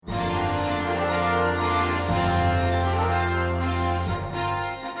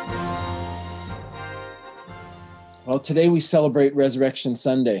Well, today we celebrate Resurrection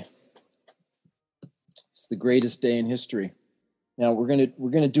Sunday. It's the greatest day in history. Now we're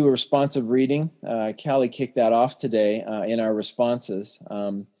gonna do a responsive reading. Callie kicked that off today in our responses.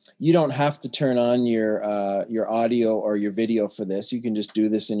 You don't have to turn on your audio or your video for this. You can just do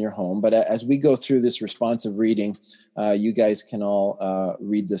this in your home. But as we go through this responsive reading, you guys can all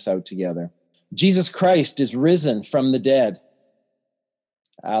read this out together. Jesus Christ is risen from the dead.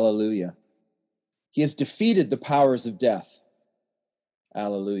 Alleluia. He has defeated the powers of death.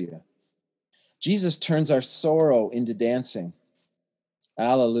 Alleluia. Jesus turns our sorrow into dancing.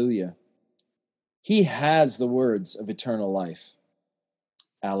 Alleluia. He has the words of eternal life.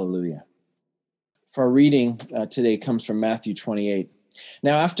 Alleluia. For our reading today comes from Matthew 28.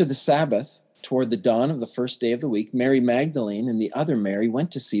 Now after the Sabbath, toward the dawn of the first day of the week, Mary Magdalene and the other Mary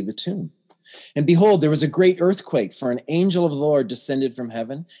went to see the tomb. And behold, there was a great earthquake, for an angel of the Lord descended from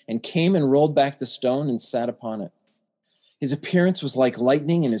heaven and came and rolled back the stone and sat upon it. His appearance was like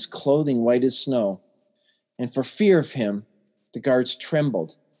lightning and his clothing white as snow. And for fear of him, the guards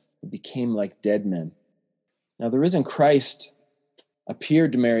trembled and became like dead men. Now the risen Christ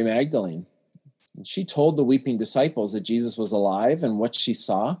appeared to Mary Magdalene. And she told the weeping disciples that Jesus was alive and what she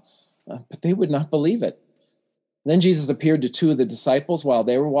saw, but they would not believe it. Then Jesus appeared to two of the disciples while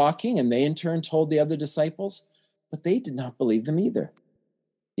they were walking, and they in turn told the other disciples, but they did not believe them either.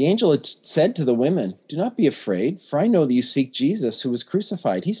 The angel had said to the women, "Do not be afraid, for I know that you seek Jesus who was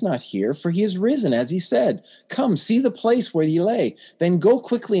crucified. He's not here, for he is risen, as he said. Come, see the place where he lay. Then go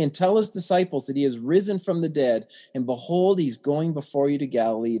quickly and tell his disciples that he is risen from the dead, and behold, he's going before you to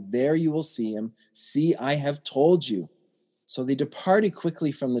Galilee. There you will see him. See, I have told you." So they departed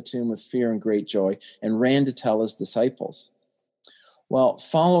quickly from the tomb with fear and great joy and ran to tell his disciples. Well,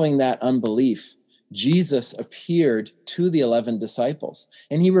 following that unbelief, Jesus appeared to the 11 disciples,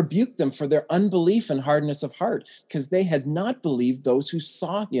 and he rebuked them for their unbelief and hardness of heart, because they had not believed those who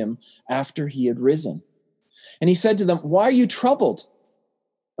saw him after he had risen. And he said to them, "Why are you troubled?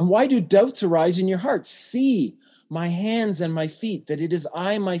 And why do doubts arise in your hearts? See my hands and my feet, that it is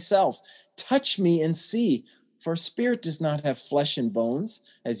I myself. Touch me and see. For a spirit does not have flesh and bones,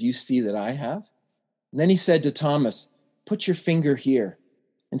 as you see that I have." And then he said to Thomas, "Put your finger here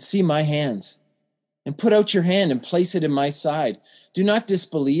and see my hands, and put out your hand and place it in my side. Do not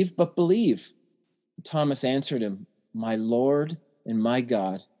disbelieve, but believe." And Thomas answered him, "My Lord and my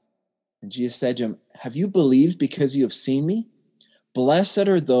God." And Jesus said to him, "Have you believed because you have seen me? Blessed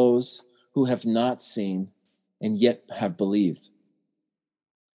are those who have not seen and yet have believed."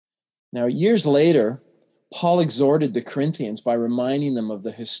 Now, years later, Paul exhorted the Corinthians by reminding them of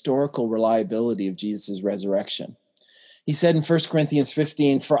the historical reliability of Jesus' resurrection. He said in 1 Corinthians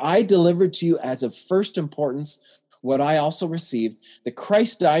 15, "For I delivered to you as of first importance what I also received, that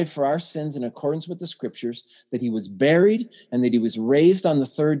Christ died for our sins in accordance with the scriptures, that he was buried, and that he was raised on the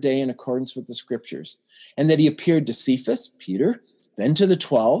third day in accordance with the scriptures, and that he appeared to Cephas," Peter, "then to the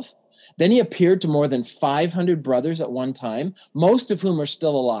 12. Then he appeared to more than 500 brothers at one time, most of whom are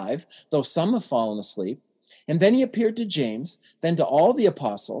still alive, though some have fallen asleep. And then he appeared to James, then to all the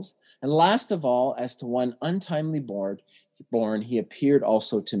apostles, and last of all, as to one untimely born, he appeared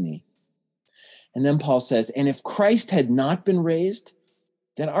also to me." And then Paul says, "And if Christ had not been raised,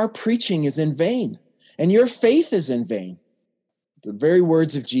 then our preaching is in vain, and your faith is in vain." The very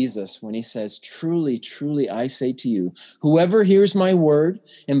words of Jesus when he says, "Truly, truly, I say to you, whoever hears my word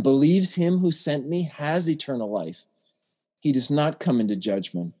and believes him who sent me has eternal life. He does not come into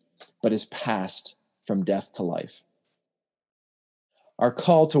judgment, but is passed from death to life." Our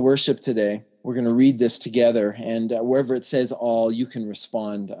call to worship today, we're going to read this together, and wherever it says all, you can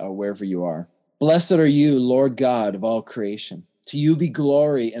respond wherever you are. "Blessed are you, Lord God of all creation. To you be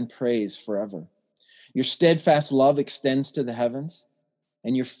glory and praise forever. Your steadfast love extends to the heavens,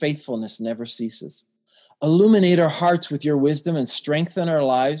 and your faithfulness never ceases. Illuminate our hearts with your wisdom and strengthen our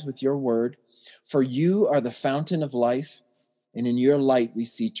lives with your word, for you are the fountain of life, and in your light we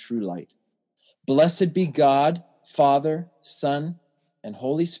see true light. Blessed be God, Father, Son, and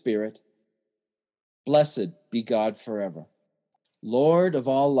Holy Spirit. Blessed be God forever. Lord of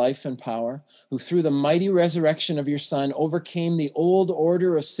all life and power, who through the mighty resurrection of your Son overcame the old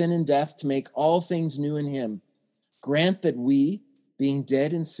order of sin and death to make all things new in him, grant that we, being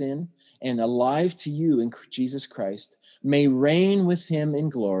dead in sin and alive to you in Jesus Christ, may reign with him in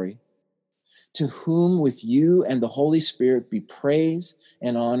glory, to whom with you and the Holy Spirit be praise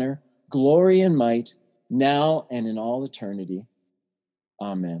and honor, glory and might, now and in all eternity.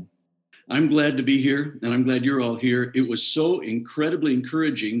 Amen. I'm glad to be here, and I'm glad you're all here. It was so incredibly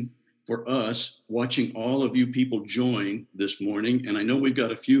encouraging for us watching all of you people join this morning. And I know we've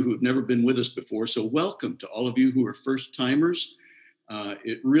got a few who have never been with us before. So welcome to all of you who are first timers.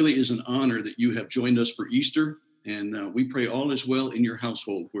 It really is an honor that you have joined us for Easter. And we pray all is well in your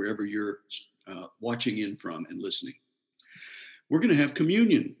household, wherever you're watching in from and listening. We're going to have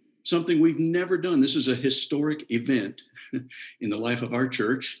communion, something we've never done. This is a historic event in the life of our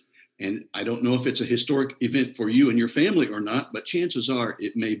church. And I don't know if it's a historic event for you and your family or not, but chances are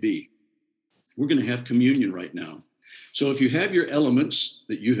it may be. We're going to have communion right now. So if you have your elements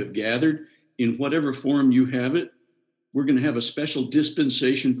that you have gathered in whatever form you have it, we're going to have a special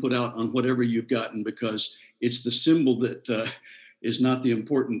dispensation put out on whatever you've gotten, because it's the symbol that is not the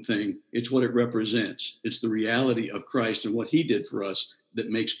important thing. It's what it represents. It's the reality of Christ and what he did for us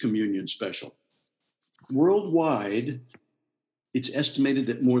that makes communion special. Worldwide, it's estimated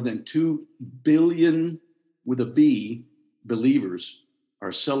that more than 2 billion, with a B, believers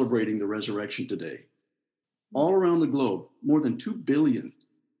are celebrating the resurrection today. All around the globe, more than 2 billion.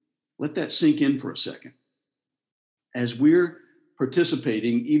 Let that sink in for a second. As we're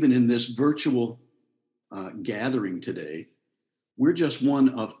participating even in this virtual gathering today, we're just one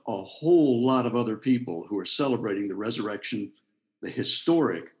of a whole lot of other people who are celebrating the resurrection, the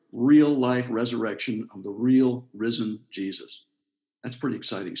historic, real-life resurrection of the real risen Jesus. That's pretty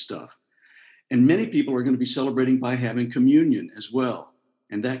exciting stuff. And many people are going to be celebrating by having communion as well.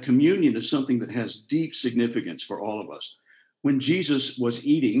 And that communion is something that has deep significance for all of us. When Jesus was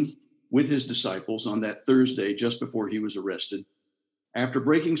eating with his disciples on that Thursday just before he was arrested, after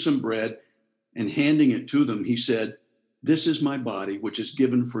breaking some bread and handing it to them, he said, "This is my body, which is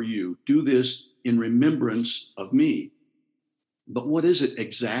given for you. Do this in remembrance of me." But what is it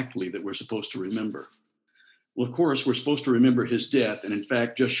exactly that we're supposed to remember? Well, of course, we're supposed to remember his death. And in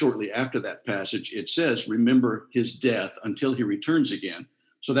fact, just shortly after that passage, it says, remember his death until he returns again.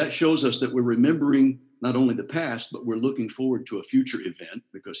 So that shows us that we're remembering not only the past, but we're looking forward to a future event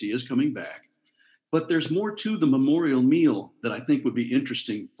because he is coming back. But there's more to the memorial meal that I think would be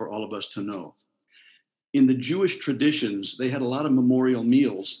interesting for all of us to know. In the Jewish traditions, they had a lot of memorial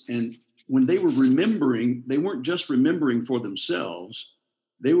meals. And when they were remembering, they weren't just remembering for themselves.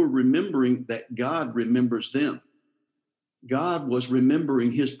 They were remembering that God remembers them. God was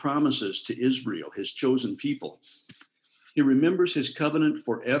remembering his promises to Israel, his chosen people. He remembers his covenant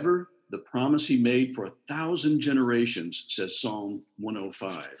forever, the promise he made for 1,000 generations, says Psalm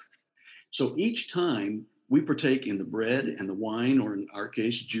 105. So each time we partake in the bread and the wine, or in our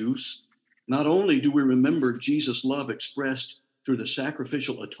case, juice, not only do we remember Jesus' love expressed through the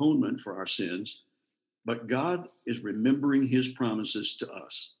sacrificial atonement for our sins, but God is remembering his promises to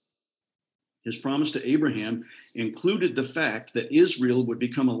us. His promise to Abraham included the fact that Israel would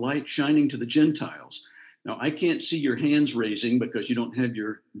become a light shining to the Gentiles. Now, I can't see your hands raising because you don't have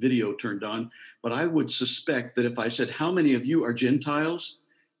your video turned on, but I would suspect that if I said, how many of you are Gentiles,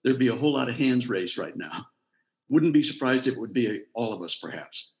 there'd be a whole lot of hands raised right now. Wouldn't be surprised if it would be all of us,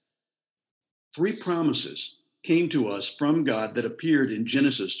 perhaps. 3 promises came to us from God that appeared in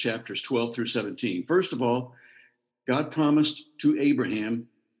Genesis chapters 12 through 17. First of all, God promised to Abraham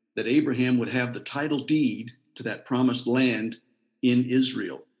that Abraham would have the title deed to that promised land in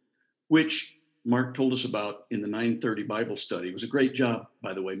Israel, which Mark told us about in the 9:30 Bible study. It was a great job,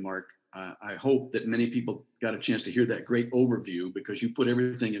 by the way, Mark. I hope that many people got a chance to hear that great overview because you put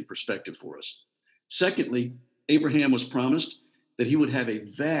everything in perspective for us. Secondly, Abraham was promised that he would have a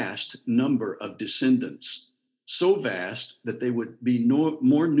vast number of descendants, so vast that they would be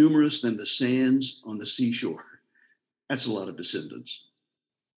more numerous than the sands on the seashore. That's a lot of descendants.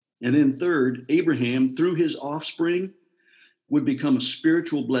 And then third, Abraham, through his offspring, would become a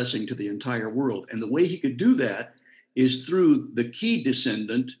spiritual blessing to the entire world. And the way he could do that is through the key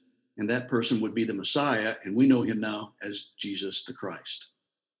descendant, and that person would be the Messiah, and we know him now as Jesus the Christ.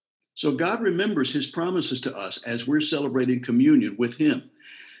 So God remembers his promises to us as we're celebrating communion with him.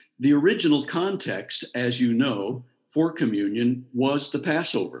 The original context, as you know, for communion was the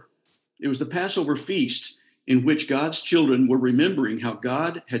Passover. It was the Passover feast in which God's children were remembering how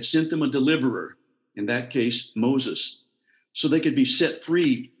God had sent them a deliverer, in that case, Moses, so they could be set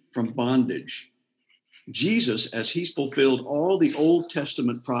free from bondage. Jesus, as he's fulfilled all the Old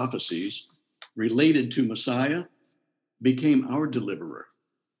Testament prophecies related to Messiah, became our deliverer,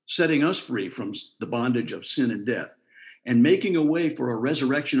 setting us free from the bondage of sin and death, and making a way for a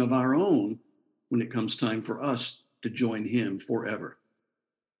resurrection of our own when it comes time for us to join him forever.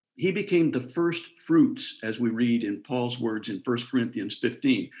 He became the first fruits, as we read in Paul's words in 1 Corinthians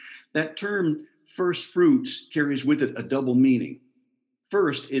 15. That term, first fruits, carries with it a double meaning.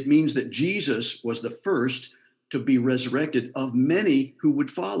 First, it means that Jesus was the first to be resurrected of many who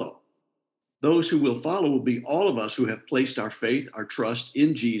would follow. Those who will follow will be all of us who have placed our faith, our trust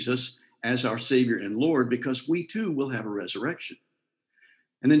in Jesus as our Savior and Lord, because we too will have a resurrection.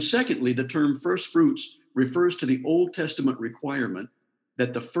 And then secondly, the term first fruits refers to the Old Testament requirement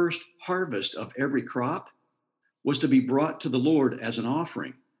that the first harvest of every crop was to be brought to the Lord as an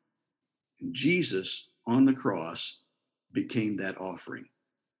offering. And Jesus on the cross became that offering.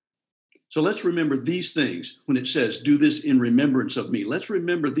 So let's remember these things when it says, do this in remembrance of me. Let's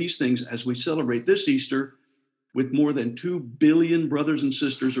remember these things as we celebrate this Easter with more than 2 billion brothers and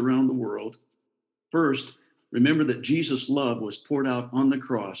sisters around the world. First, remember that Jesus' love was poured out on the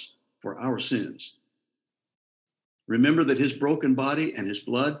cross for our sins. Remember that his broken body and his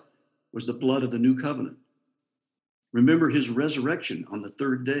blood was the blood of the new covenant. Remember his resurrection on the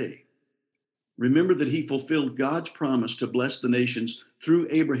third day. Remember that he fulfilled God's promise to bless the nations through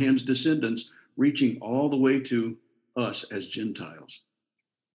Abraham's descendants, reaching all the way to us as Gentiles.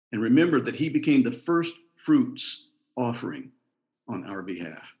 And remember that he became the first fruits offering on our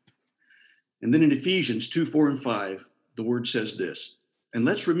behalf. And then in Ephesians 2, 4, and 5, the word says this, and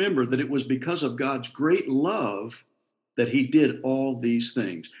let's remember that it was because of God's great love that he did all these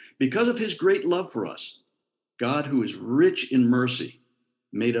things. Because of his great love for us, God, who is rich in mercy,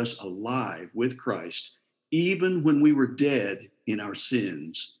 made us alive with Christ, even when we were dead in our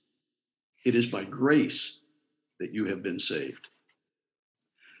sins. It is by grace that you have been saved.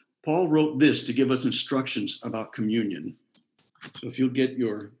 Paul wrote this to give us instructions about communion. So if you'll get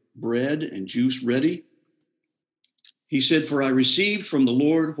your bread and juice ready. He said, for I received from the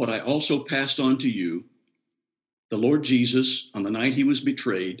Lord what I also passed on to you. The Lord Jesus, on the night he was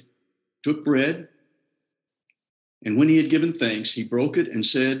betrayed, took bread, and when he had given thanks, he broke it and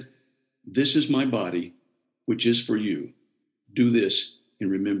said, this is my body, which is for you. Do this in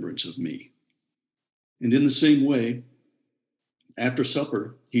remembrance of me. And in the same way, after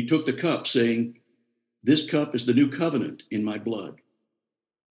supper, he took the cup, saying, this cup is the new covenant in my blood.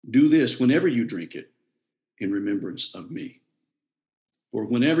 Do this whenever you drink it in remembrance of me. For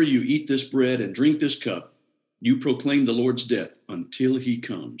whenever you eat this bread and drink this cup, you proclaim the Lord's death until he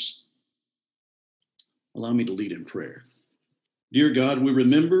comes. Allow me to lead in prayer. Dear God, we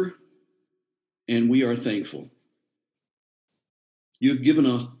remember and we are thankful. You've given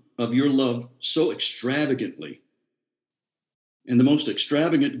us of your love so extravagantly. And the most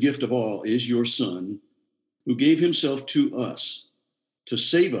extravagant gift of all is your Son, who gave himself to us to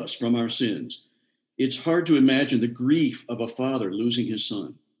save us from our sins. It's hard to imagine the grief of a father losing his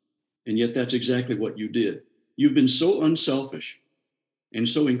son. And yet that's exactly what you did. You've been so unselfish and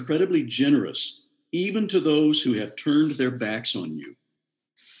so incredibly generous, even to those who have turned their backs on you.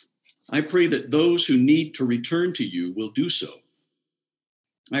 I pray that those who need to return to you will do so.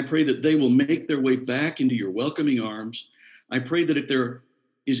 I pray that they will make their way back into your welcoming arms. I pray that if there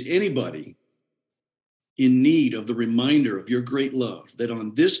is anybody in need of the reminder of your great love, that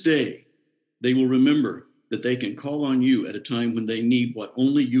on this day, they will remember that they can call on you at a time when they need what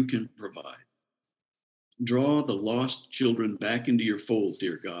only you can provide. Draw the lost children back into your fold,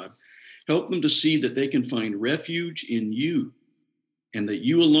 dear God. Help them to see that they can find refuge in you and that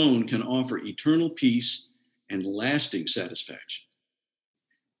you alone can offer eternal peace and lasting satisfaction.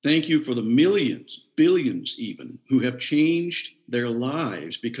 Thank you for the millions, billions even, who have changed their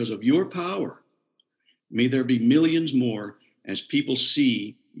lives because of your power. May there be millions more as people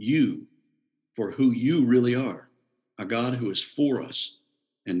see you for who you really are, a God who is for us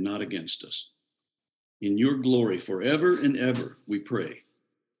and not against us. In your glory forever and ever, we pray.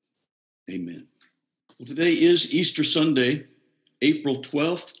 Amen. Well, today is Easter Sunday, April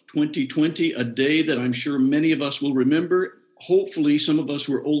 12th, 2020, a day that I'm sure many of us will remember. Hopefully, some of us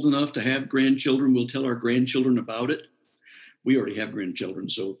who are old enough to have grandchildren will tell our grandchildren about it. We already have grandchildren,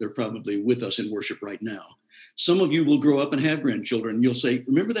 so they're probably with us in worship right now. Some of you will grow up and have grandchildren, and you'll say,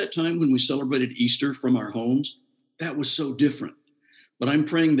 remember that time when we celebrated Easter from our homes? That was so different. But I'm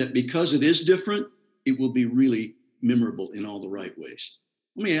praying that because it is different, it will be really memorable in all the right ways.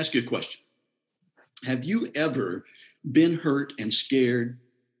 Let me ask you a question. Have you ever been hurt and scared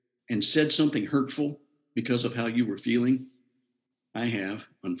and said something hurtful because of how you were feeling? I have,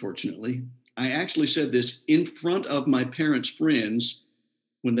 unfortunately. I actually said this in front of my parents' friends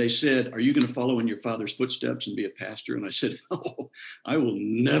when they said, are you going to follow in your father's footsteps and be a pastor? And I said, no, I will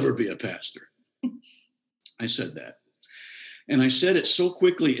never be a pastor. I said that. And I said it so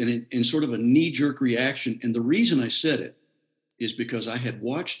quickly and in sort of a knee-jerk reaction. And the reason I said it is because I had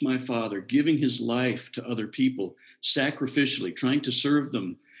watched my father giving his life to other people sacrificially, trying to serve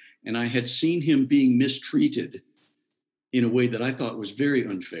them. And I had seen him being mistreated in a way that I thought was very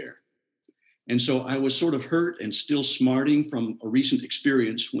unfair. And so I was sort of hurt and still smarting from a recent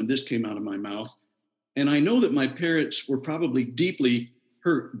experience when this came out of my mouth. And I know that my parents were probably deeply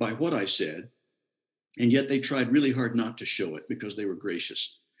hurt by what I said, and yet they tried really hard not to show it because they were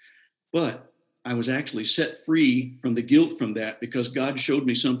gracious. But I was actually set free from the guilt from that because God showed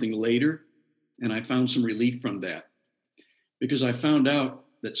me something later, and I found some relief from that. Because I found out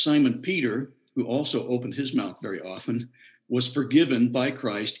that Simon Peter, who also opened his mouth very often, was forgiven by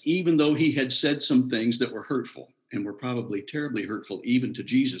Christ, even though he had said some things that were hurtful and were probably terribly hurtful even to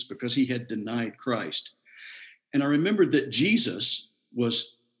Jesus because he had denied Christ. And I remembered that Jesus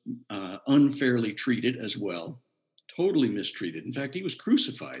was unfairly treated as well, totally mistreated. In fact, he was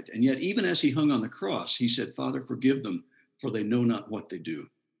crucified. And yet, even as he hung on the cross, he said, Father, forgive them, for they know not what they do.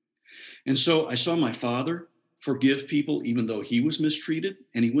 And so I saw my father forgive people, even though he was mistreated,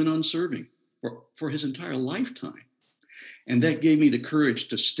 and he went on serving for his entire lifetime. And that gave me the courage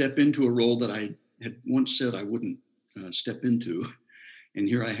to step into a role that I had once said I wouldn't step into. And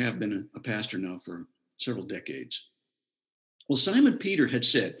here I have been a pastor now for several decades. Well, Simon Peter had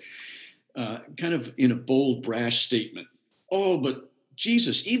said, kind of in a bold, brash statement, oh, but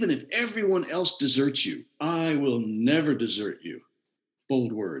Jesus, even if everyone else deserts you, I will never desert you.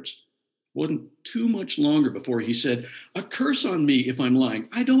 Bold words. Wasn't too much longer before he said, a curse on me if I'm lying.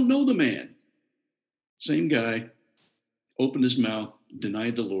 I don't know the man. Same guy, opened his mouth,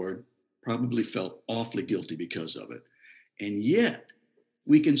 denied the Lord, probably felt awfully guilty because of it. And yet,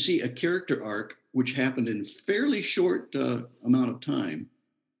 we can see a character arc which happened in fairly short amount of time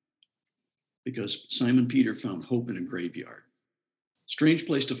because Simon Peter found hope in a graveyard. Strange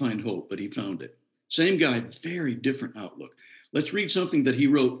place to find hope, but he found it. Same guy, very different outlook. Let's read something that he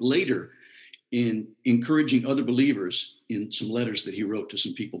wrote later in encouraging other believers in some letters that he wrote to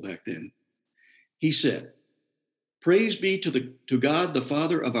some people back then. He said, praise be to God, the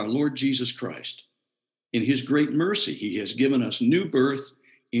Father of our Lord Jesus Christ. In his great mercy, he has given us new birth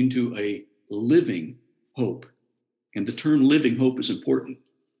into a living hope. And the term living hope is important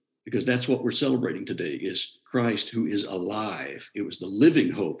because that's what we're celebrating today is Christ who is alive. It was the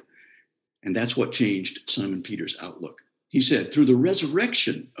living hope. And that's what changed Simon Peter's outlook. He said, through the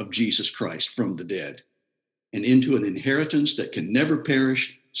resurrection of Jesus Christ from the dead and into an inheritance that can never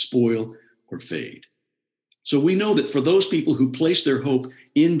perish, spoil, or fade. So we know that for those people who place their hope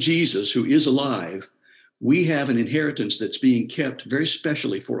in Jesus, who is alive, we have an inheritance that's being kept very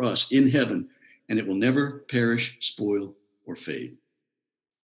specially for us in heaven, and it will never perish, spoil, or fade.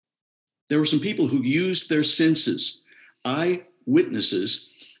 There were some people who used their senses,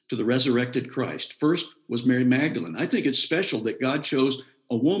 eyewitnesses to the resurrected Christ. First was Mary Magdalene. I think it's special that God chose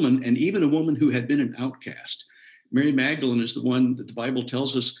a woman, and even a woman who had been an outcast. Mary Magdalene is the one that the Bible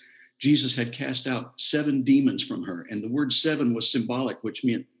tells us Jesus had cast out 7 demons from her. And the word 7 was symbolic, which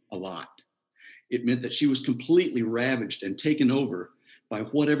meant a lot. It meant that she was completely ravaged and taken over by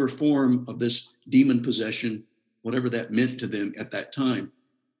whatever form of this demon possession, whatever that meant to them at that time.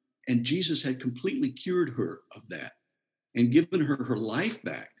 And Jesus had completely cured her of that and given her her life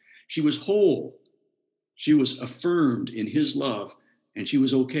back. She was whole. She was affirmed in his love, and she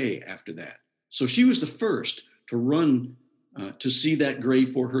was okay after that. So she was the first to run to see that grave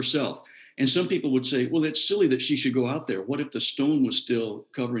for herself. And some people would say, well, it's silly that she should go out there. What if the stone was still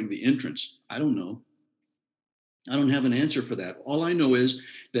covering the entrance? I don't know. I don't have an answer for that. All I know is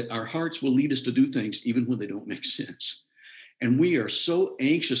that our hearts will lead us to do things even when they don't make sense. And we are so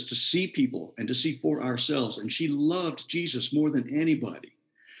anxious to see people and to see for ourselves. And she loved Jesus more than anybody.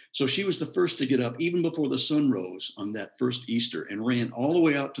 So she was the first to get up even before the sun rose on that first Easter and ran all the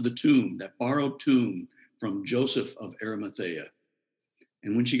way out to the tomb, that borrowed tomb from Joseph of Arimathea.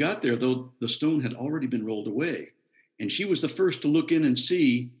 And when she got there, though, the stone had already been rolled away. And she was the first to look in and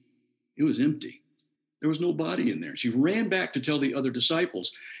see it was empty. There was no body in there. She ran back to tell the other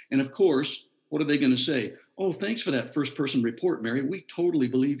disciples. And of course, what are they going to say? Oh, thanks for that first person report, Mary. We totally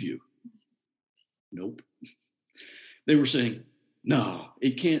believe you. Nope. They were saying, no,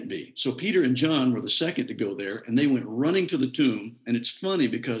 it can't be. So Peter and John were the second to go there, and they went running to the tomb. And it's funny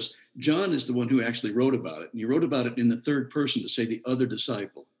because John is the one who actually wrote about it. And he wrote about it in the third person to say the other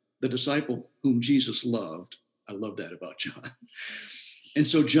disciple, the disciple whom Jesus loved. I love that about John. And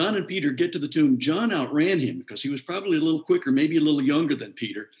so John and Peter get to the tomb. John outran him because he was probably a little quicker, maybe a little younger than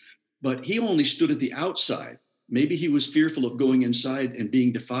Peter, but he only stood at the outside. Maybe he was fearful of going inside and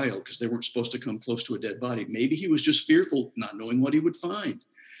being defiled because they weren't supposed to come close to a dead body. Maybe he was just fearful, not knowing what he would find.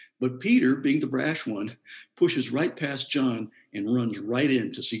 But Peter, being the brash one, pushes right past John and runs right in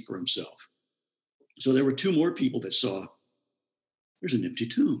to see for himself. So there were 2 more people that saw there's an empty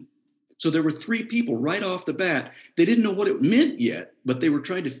tomb. So there were three people right off the bat. They didn't know what it meant yet, but they were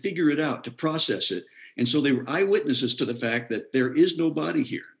trying to figure it out, to process it. And so they were eyewitnesses to the fact that there is no body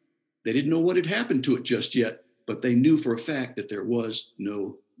here. They didn't know what had happened to it just yet, but they knew for a fact that there was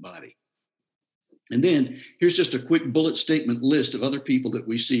no body. And then here's just a quick bullet statement list of other people that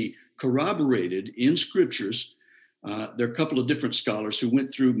we see corroborated in scriptures. There are a couple of different scholars who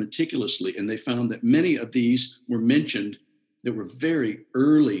went through meticulously, and they found that many of these were mentioned that were very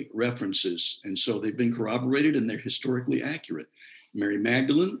early references. And so they've been corroborated and they're historically accurate. Mary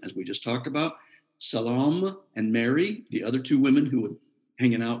Magdalene, as we just talked about, Salome and Mary, the other two women who were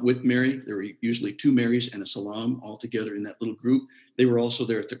hanging out with Mary. There were usually two Marys and a Salome all together in that little group. They were also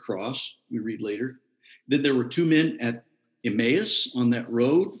there at the cross, we read later. Then there were two men at Emmaus on that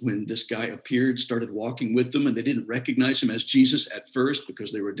road when this guy appeared, started walking with them, and they didn't recognize him as Jesus at first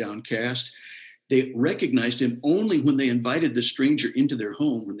because they were downcast. They recognized him only when they invited the stranger into their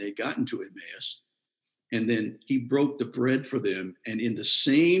home when they had gotten to Emmaus. And then he broke the bread for them. And in the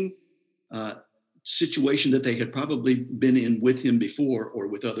same situation that they had probably been in with him before or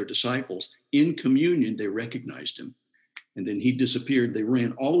with other disciples, in communion, they recognized him. And then he disappeared. They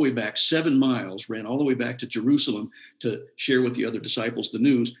ran all the way back 7 miles, ran all the way back to Jerusalem to share with the other disciples the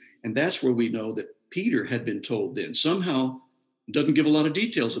news. And that's where we know that Peter had been told then. Somehow, it doesn't give a lot of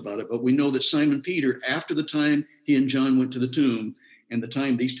details about it, but we know that Simon Peter, after the time he and John went to the tomb and the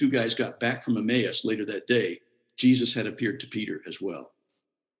time these two guys got back from Emmaus later that day, Jesus had appeared to Peter as well.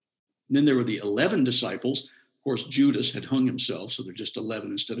 And then there were the 11 disciples. Of course, Judas had hung himself, so they're just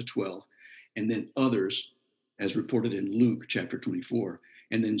 11 instead of 12. And then others, as reported in Luke chapter 24.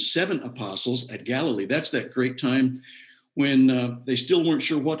 And then 7 apostles at Galilee. That's that great time when they still weren't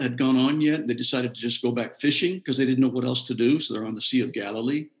sure what had gone on yet. They decided to just go back fishing because they didn't know what else to do. So they're on the Sea of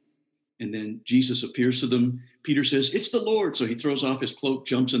Galilee. And then Jesus appears to them. Peter says, "It's the Lord." So he throws off his cloak,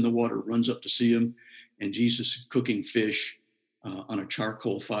 jumps in the water, runs up to see him. And Jesus is cooking fish on a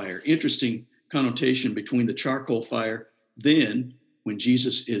charcoal fire. Interesting connotation between the charcoal fire then when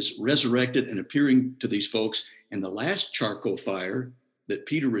Jesus is resurrected and appearing to these folks, and the last charcoal fire that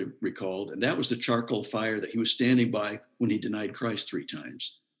Peter recalled, and that was the charcoal fire that he was standing by when he denied Christ 3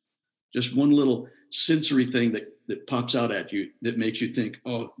 times. Just one little sensory thing that pops out at you that makes you think,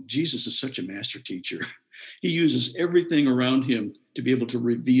 oh, Jesus is such a master teacher. He uses everything around him to be able to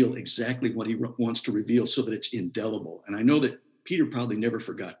reveal exactly what he wants to reveal so that it's indelible. And I know that Peter probably never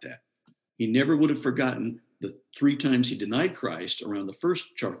forgot that. He never would have forgotten the 3 times he denied Christ around the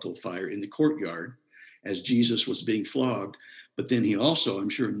first charcoal fire in the courtyard as Jesus was being flogged. But then he also, I'm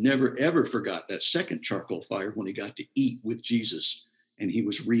sure, never, ever forgot that second charcoal fire when he got to eat with Jesus and he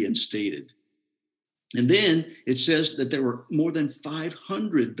was reinstated. And then it says that there were more than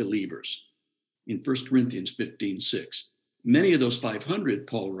 500 believers in 1 Corinthians 15:6. Many of those 500,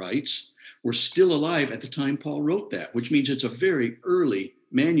 Paul writes, were still alive at the time Paul wrote that, which means it's a very early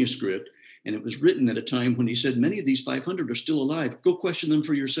manuscript. And it was written at a time when he said, many of these 500 are still alive. Go question them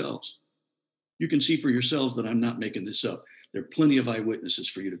for yourselves. You can see for yourselves that I'm not making this up. There are plenty of eyewitnesses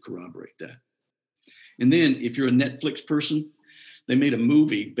for you to corroborate that. And then if you're a Netflix person, they made a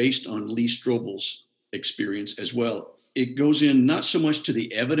movie based on Lee Strobel's experience as well. It goes in not so much to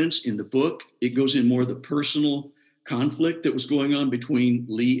the evidence in the book, it goes in more the personal conflict that was going on between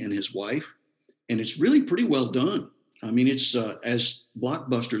Lee and his wife. And it's really pretty well done. I mean, it's as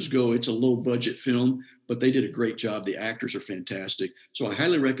blockbusters go, it's a low budget film, but they did a great job. The actors are fantastic. So I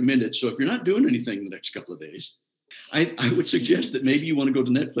highly recommend it. So if you're not doing anything in the next couple of days, I would suggest that maybe you want to go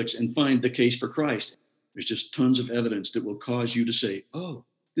to Netflix and find The Case for Christ. There's just tons of evidence that will cause you to say, oh,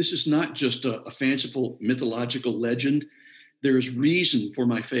 this is not just a fanciful mythological legend. There is reason for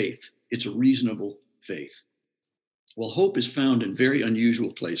my faith. It's a reasonable faith. Well, hope is found in very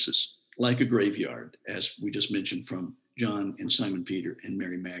unusual places, like a graveyard, as we just mentioned from John and Simon Peter and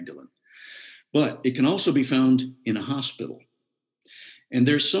Mary Magdalene. But it can also be found in a hospital. And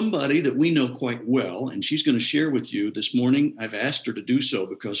there's somebody that we know quite well, and she's going to share with you this morning. I've asked her to do so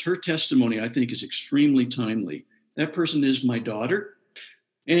because her testimony, I think, is extremely timely. That person is my daughter.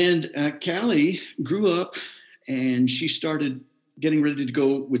 And Callie grew up and she started getting ready to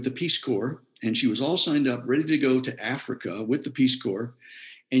go with the Peace Corps. And she was all signed up, ready to go to Africa with the Peace Corps.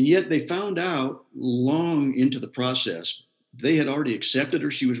 And yet they found out long into the process, they had already accepted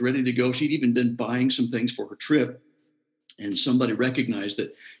her. She was ready to go. She'd even been buying some things for her trip. And somebody recognized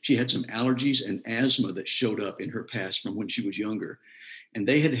that she had some allergies and asthma that showed up in her past from when she was younger. And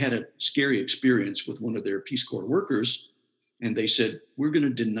they had had a scary experience with one of their Peace Corps workers. And they said, we're going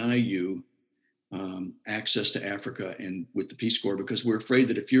to deny you access to Africa and with the Peace Corps because we're afraid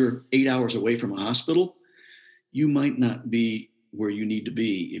that if you're 8 hours away from a hospital, you might not be where you need to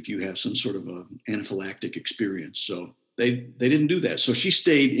be if you have some sort of an anaphylactic experience. So they didn't do that. So she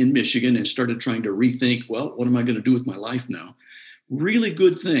stayed in Michigan and started trying to rethink, well, what am I going to do with my life now? Really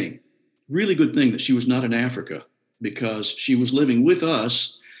good thing that she was not in Africa, because she was living with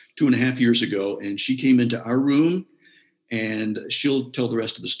us 2.5 years ago, and she came into our room, and she'll tell the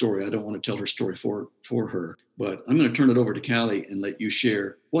rest of the story. I don't want to tell her story for her, but I'm going to turn it over to Callie and let you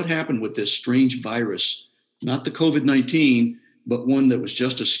share what happened with this strange virus, not the COVID-19, but one that was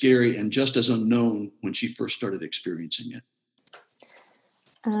just as scary and just as unknown when she first started experiencing it.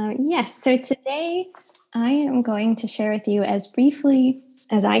 Yes. So today I am going to share with you, as briefly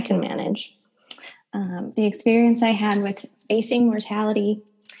as I can manage, the experience I had with facing mortality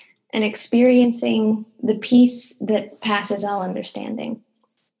and experiencing the peace that passes all understanding.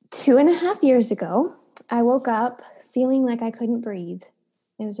 2.5 years ago, I woke up feeling like I couldn't breathe.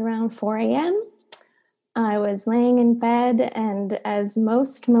 It was around 4 a.m. I was laying in bed, and as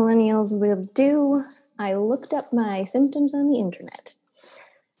most millennials will do, I looked up my symptoms on the internet.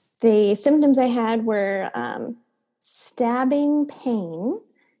 The symptoms I had were stabbing pain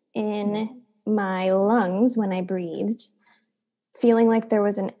in my lungs when I breathed, feeling like there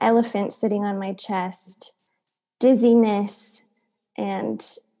was an elephant sitting on my chest, dizziness, and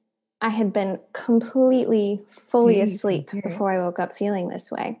I had been completely, fully asleep before I woke up feeling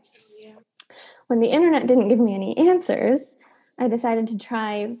this way. Yeah. When the internet didn't give me any answers, I decided to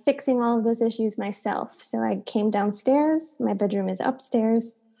try fixing all of those issues myself. So I came downstairs. My bedroom is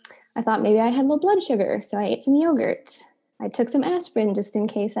upstairs. I thought maybe I had low blood sugar, so I ate some yogurt. I took some aspirin just in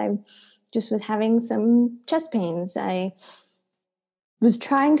case I just was having some chest pains. I was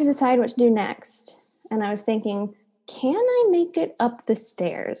trying to decide what to do next. And I was thinking, can I make it up the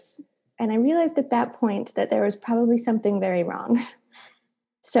stairs? And I realized at that point that there was probably something very wrong.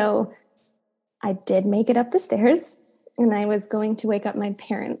 So I did make it up the stairs, and I was going to wake up my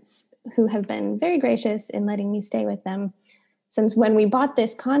parents, who have been very gracious in letting me stay with them. Since when we bought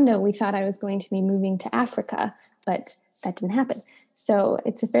this condo, we thought I was going to be moving to Africa, but that didn't happen. So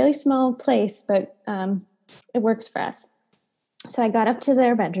it's a fairly small place, but it works for us. So I got up to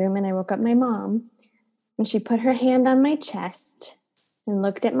their bedroom and I woke up my mom, and she put her hand on my chest and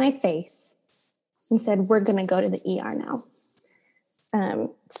looked at my face and said, "We're going to go to the ER now."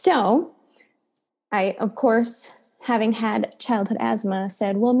 So I, of course, having had childhood asthma,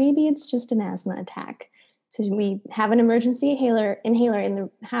 said, well, maybe it's just an asthma attack. So we have an emergency inhaler in the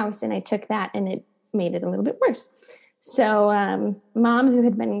house, and I took that, and it made it a little bit worse. So Mom, who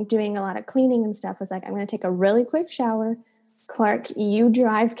had been doing a lot of cleaning and stuff, was like, I'm going to take a really quick shower. Clark, you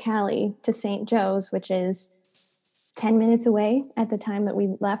drive Callie to St. Joe's, which is 10 minutes away at the time that we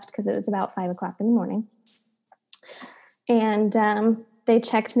left, because it was about 5 o'clock in the morning. And they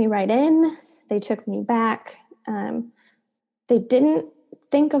checked me right in. They took me back. They didn't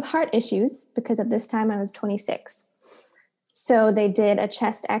think of heart issues because at this time I was 26. So they did a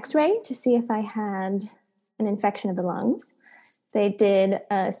chest x-ray to see if I had an infection of the lungs. They did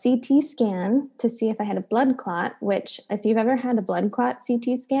a CT scan to see if I had a blood clot, which if you've ever had a blood clot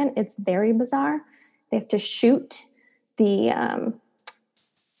CT scan, it's very bizarre. They have to shoot the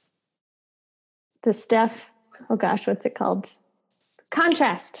stuff, oh gosh, what's it called?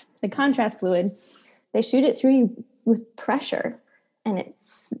 The contrast fluid. They shoot it through you with pressure, and it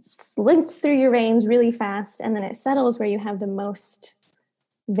slinks through your veins really fast, and then it settles where you have the most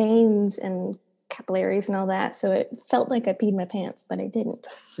veins and capillaries and all that. So it felt like I peed my pants, but I didn't.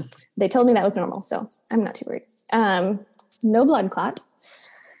 They told me that was normal, so I'm not too worried. No blood clot.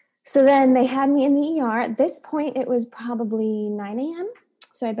 So then they had me in the ER. At this point, it was probably 9 a.m.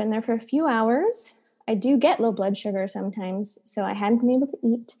 So I'd been there for a few hours. I do get low blood sugar sometimes, so I hadn't been able to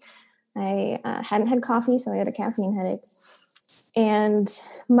eat. I hadn't had coffee, so I had a caffeine headache. And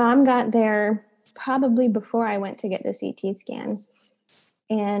Mom got there probably before I went to get the CT scan.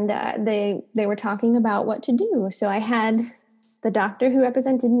 And they were talking about what to do. So I had the doctor who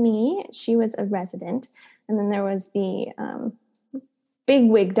represented me. She was a resident. And then there was the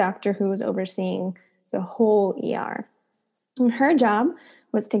bigwig doctor who was overseeing the whole ER. And her job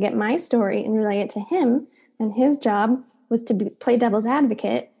was to get my story and relay it to him. And his job was to play devil's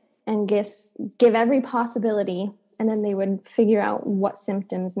advocate and give every possibility. And then they would figure out what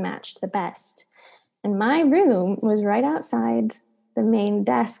symptoms matched the best. And my room was right outside the main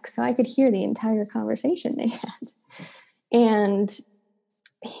desk, so I could hear the entire conversation they had. And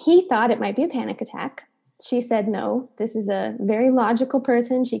he thought it might be a panic attack. She said, no, this is a very logical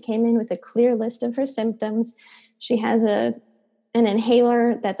person. She came in with a clear list of her symptoms. She has an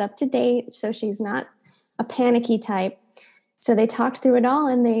inhaler that's up to date, so she's not a panicky type. So they talked through it all,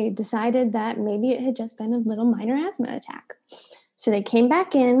 and they decided that maybe it had just been a little minor asthma attack. So they came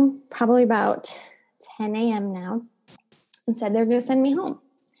back in probably about 10 a.m. now and said they're going to send me home.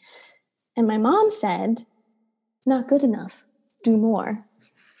 And my mom said, not good enough, do more.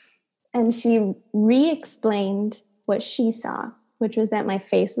 And she re-explained what she saw, which was that my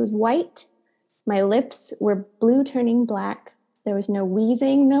face was white, my lips were blue turning black, there was no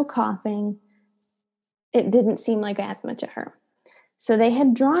wheezing, no coughing. It didn't seem like asthma to her. So they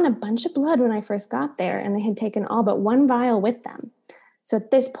had drawn a bunch of blood when I first got there, and they had taken all but one vial with them. So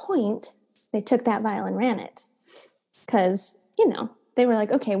at this point, they took that vial and ran it because, they were like,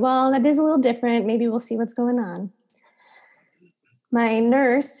 okay, well, that is a little different. Maybe we'll see what's going on. My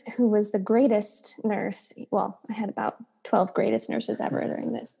nurse, who was the greatest nurse, well, I had about 12 greatest nurses ever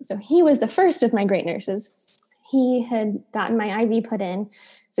during this. So he was the first of my great nurses. He had gotten my IV put in.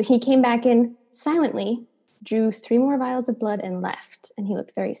 So he came back in silently, drew 3 more vials of blood and left. And he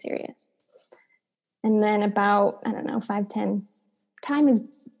looked very serious. And then about, 5-10, time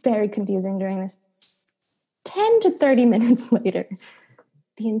is very confusing during this. 10 to 30 minutes later,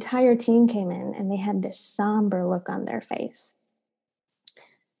 the entire team came in and they had this somber look on their face.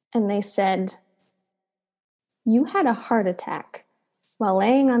 And they said, you had a heart attack while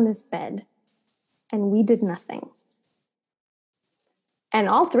laying on this bed and we did nothing. And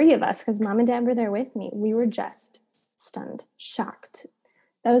all 3 of us, because Mom and Dad were there with me, we were just stunned, shocked.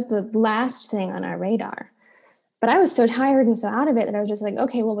 That was the last thing on our radar. But I was so tired and so out of it that I was just like,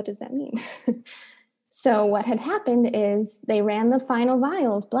 okay, well, what does that mean? So what had happened is they ran the final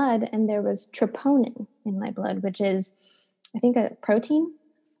vial of blood and there was troponin in my blood, which is, I think, a protein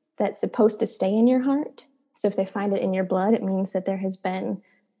that's supposed to stay in your heart. So if they find it in your blood, it means that there has been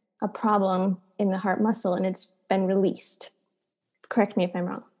a problem in the heart muscle and it's been released. Correct me if I'm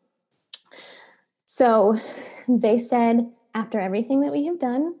wrong. So they said, after everything that we have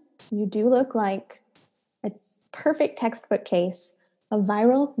done, you do look like a perfect textbook case of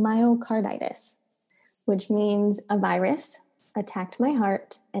viral myocarditis, which means a virus attacked my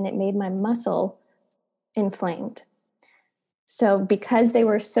heart and it made my muscle inflamed. So because they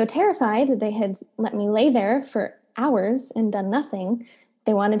were so terrified, they had let me lay there for hours and done nothing.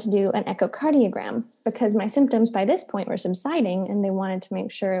 They wanted to do an echocardiogram because my symptoms by this point were subsiding, and they wanted to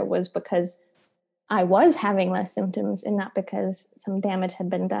make sure it was because I was having less symptoms and not because some damage had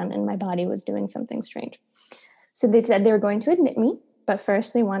been done and my body was doing something strange. So they said they were going to admit me, but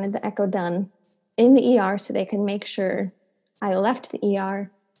first they wanted the echo done in the ER so they could make sure I left the ER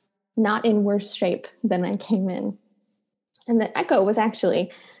not in worse shape than I came in. And the echo was actually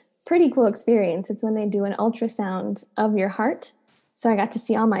a pretty cool experience. It's when they do an ultrasound of your heart. So I got to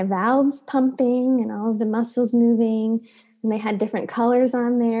see all my valves pumping and all of the muscles moving, and they had different colors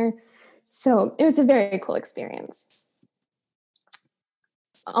on there. So it was a very cool experience.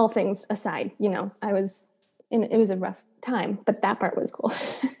 All things aside, it was a rough time, but that part was cool.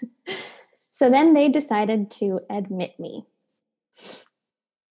 So then they decided to admit me.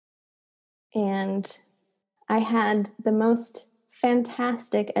 And I had the most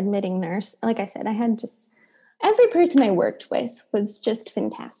fantastic admitting nurse. Like I said, I had just every person I worked with was just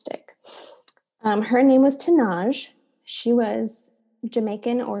fantastic. Her name was Tanaj. She was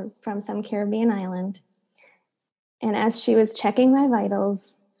Jamaican or from some Caribbean island. And as she was checking my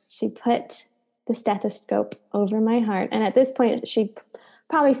vitals, she put the stethoscope over my heart. And at this point, she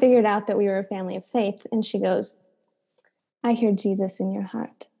probably figured out that we were a family of faith. And she goes, I hear Jesus in your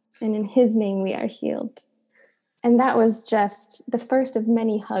heart, and in his name we are healed. And that was just the first of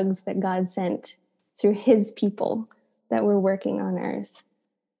many hugs that God sent through his people that were working on earth.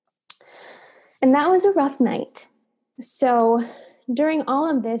 And that was a rough night. So during all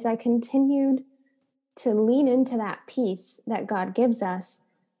of this, I continued to lean into that peace that God gives us.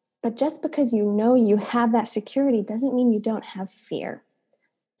 But just because you have that security doesn't mean you don't have fear.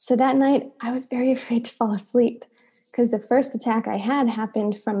 So that night, I was very afraid to fall asleep because the first attack I had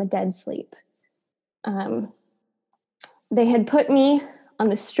happened from a dead sleep. They had put me on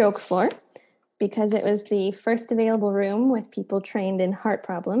the stroke floor because it was the first available room with people trained in heart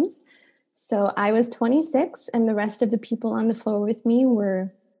problems. So I was 26, and the rest of the people on the floor with me were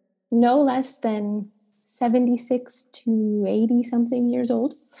no less than 76 to 80 something years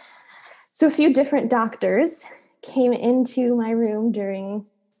old. So a few different doctors came into my room during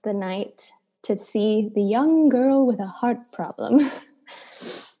the night to see the young girl with a heart problem.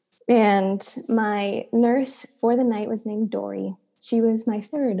 And my nurse for the night was named Dory. She was my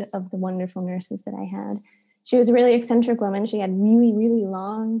third of the wonderful nurses that I had. She was a really eccentric woman. She had really, really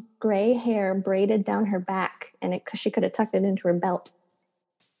long gray hair braided down her back, and she could have tucked it into her belt.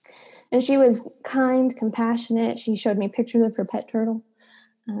 And she was kind, compassionate. She showed me pictures of her pet turtle.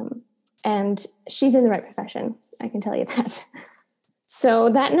 And she's in the right profession, I can tell you that. So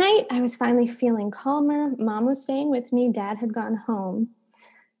that night I was finally feeling calmer. Mom was staying with me. Dad had gone home.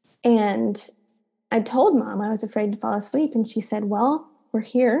 And I told Mom I was afraid to fall asleep. And she said, well, we're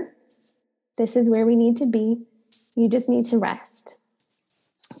here. This is where we need to be. You just need to rest.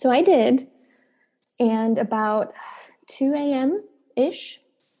 So I did. And about 2 a.m.-ish,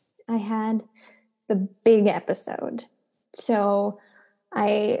 I had the big episode. So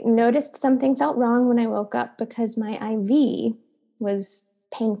I noticed something felt wrong when I woke up because my IV was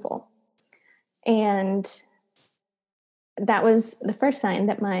painful. And that was the first sign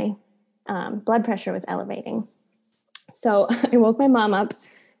that my blood pressure was elevating. So I woke my mom up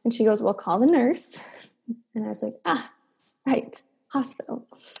and she goes, well, call the nurse. And I was like, right, hospital.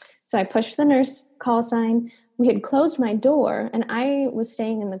 So I pushed the nurse call sign. We had closed my door and I was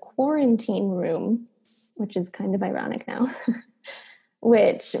staying in the quarantine room, which is kind of ironic now,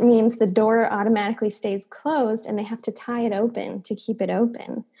 which means the door automatically stays closed and they have to tie it open to keep it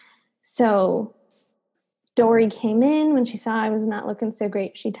open. So Dory came in when she saw I was not looking so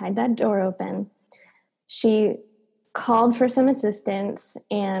great. She tied that door open. She called for some assistance,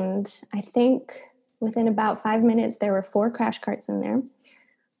 and I think within about 5 minutes, there were 4 crash carts in there.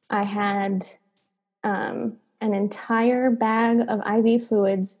 I had an entire bag of IV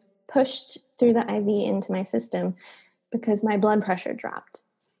fluids pushed through the IV into my system because my blood pressure dropped.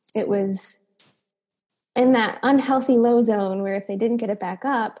 It was in that unhealthy low zone where if they didn't get it back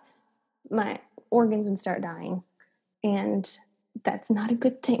up, my organs would start dying. And that's not a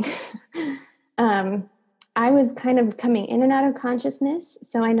good thing. I was kind of coming in and out of consciousness.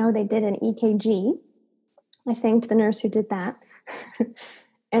 So I know they did an EKG. I thanked the nurse who did that.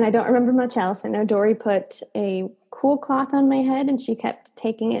 And I don't remember much else. I know Dory put a cool cloth on my head and she kept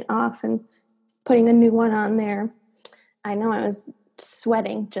taking it off and putting a new one on there. I know I was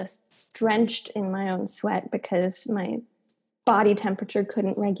sweating, just drenched in my own sweat because my body temperature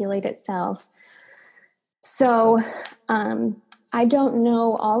couldn't regulate itself. So I don't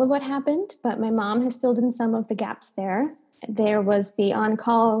know all of what happened, but my mom has filled in some of the gaps there. There was the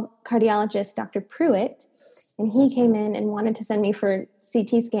on-call cardiologist, Dr. Pruitt, and he came in and wanted to send me for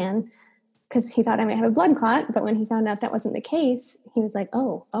CT scan because he thought I might have a blood clot. But when he found out that wasn't the case, he was like,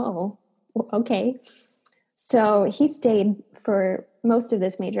 oh, okay. So he stayed for most of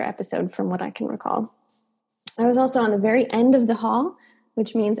this major episode from what I can recall. I was also on the very end of the hall,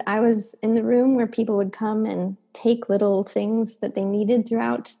 which means I was in the room where people would come and take little things that they needed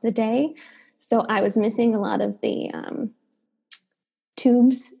throughout the day. So I was missing a lot of the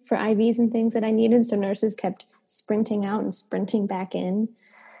tubes for IVs and things that I needed. So nurses kept sprinting out and sprinting back in.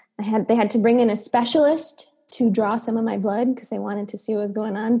 They had to bring in a specialist to draw some of my blood because they wanted to see what was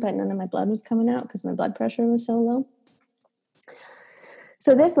going on, but none of my blood was coming out because my blood pressure was so low.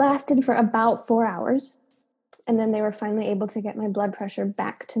 So this lasted for about 4 hours. And then they were finally able to get my blood pressure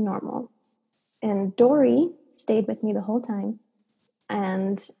back to normal. And Dory stayed with me the whole time.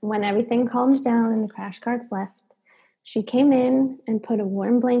 And when everything calmed down and the crash carts left, she came in and put a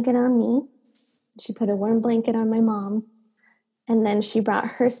warm blanket on me. She put a warm blanket on my mom. And then she brought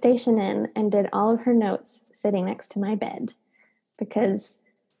her station in and did all of her notes sitting next to my bed because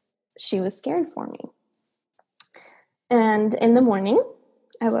she was scared for me. And in the morning,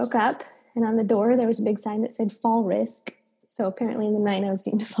 I woke up and on the door, there was a big sign that said fall risk. So apparently in the night, I was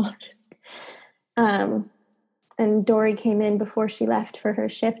deemed fall risk. And Dory came in before she left for her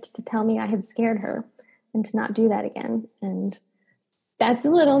shift to tell me I had scared her and to not do that again. And that's a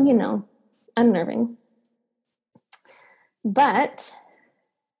little, unnerving. But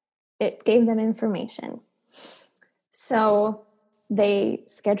it gave them information. So they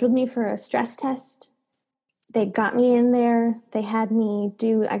scheduled me for a stress test. They got me in there. They had me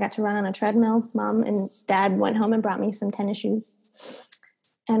I got to run on a treadmill. Mom and Dad went home and brought me some tennis shoes.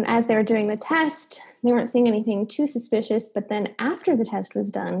 And as they were doing the test, they weren't seeing anything too suspicious. But then after the test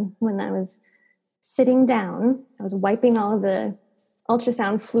was done, when I was sitting down, I was wiping all of the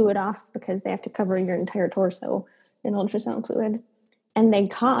ultrasound fluid off because they have to cover your entire torso in ultrasound fluid. And they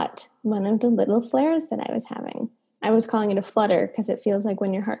caught one of the little flares that I was having. I was calling it a flutter because it feels like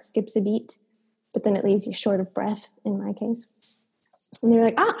when your heart skips a beat, but then it leaves you short of breath in my case. And they're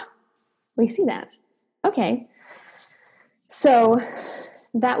like, we see that. Okay. So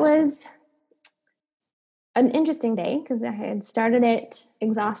that was an interesting day because I had started it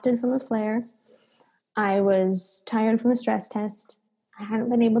exhausted from a flare. I was tired from a stress test. I hadn't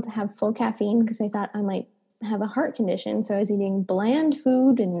been able to have full caffeine because I thought I might have a heart condition. So I was eating bland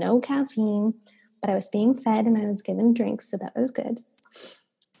food and no caffeine, but I was being fed and I was given drinks. So that was good.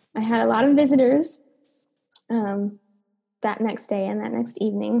 I had a lot of visitors. that next day and that next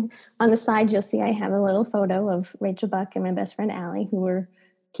evening. On the slide, you'll see I have a little photo of Rachel Buck and my best friend Allie, who were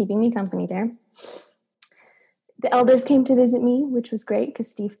keeping me company there. The elders came to visit me, which was great because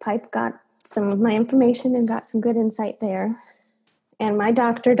Steve Pipe got some of my information and got some good insight there. And my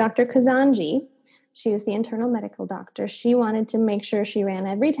doctor, Dr. Kazanji, she was the internal medical doctor. She wanted to make sure she ran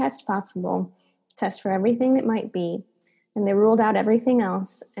every test possible, test for everything that might be. And they ruled out everything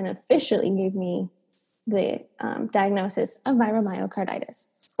else and officially gave me the diagnosis of viral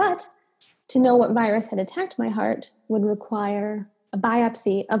myocarditis. But to know what virus had attacked my heart would require a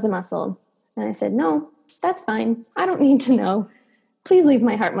biopsy of the muscle. And I said, no, that's fine. I don't need to know. Please leave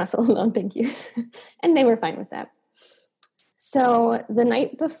my heart muscle alone. Thank you. And they were fine with that. So the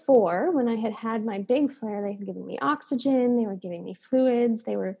night before, when I had had my big flare, they had given me oxygen. They were giving me fluids.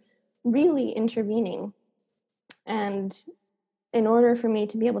 They were really intervening. And in order for me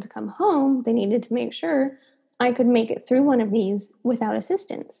to be able to come home, they needed to make sure I could make it through one of these without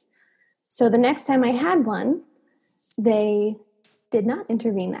assistance. So the next time I had one, they did not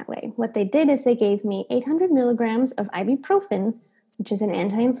intervene that way. What they did is they gave me 800 milligrams of ibuprofen, which is an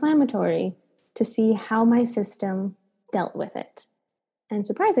anti-inflammatory, to see how my system dealt with it. And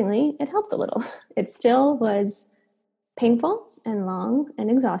surprisingly, it helped a little. It still was painful and long and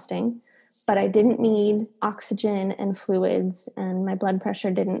exhausting, but I didn't need oxygen and fluids, and my blood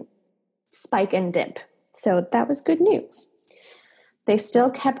pressure didn't spike and dip. So that was good news. They still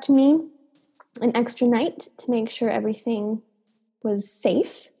kept me an extra night to make sure everything was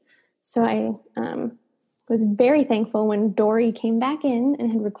safe. So I was very thankful when Dory came back in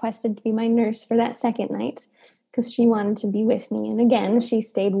and had requested to be my nurse for that second night because she wanted to be with me. And again, she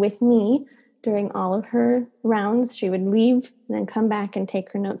stayed with me during all of her rounds. She would leave and then come back and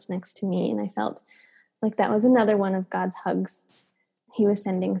take her notes next to me. And I felt like that was another one of God's hugs he was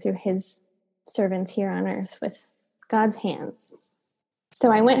sending through his servants here on earth with God's hands.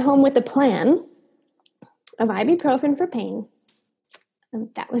 So I went home with the plan of ibuprofen for pain.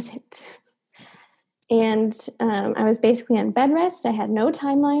 And that was it. And I was basically on bed rest. I had no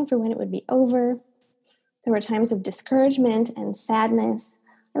timeline for when it would be over. There were times of discouragement and sadness.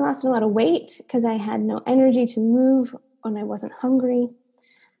 I lost a lot of weight because I had no energy to move when I wasn't hungry.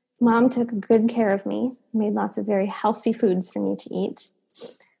 Mom took good care of me, made lots of very healthy foods for me to eat.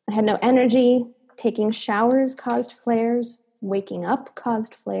 I had no energy. Taking showers caused flares. Waking up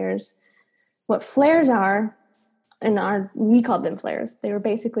caused flares. What flares are, we called them flares. They were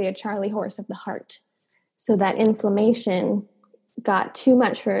basically a Charlie horse of the heart. So that inflammation got too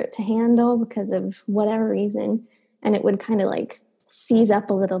much for it to handle because of whatever reason. And it would kind of like seize up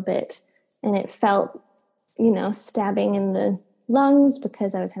a little bit. And it felt, stabbing in the lungs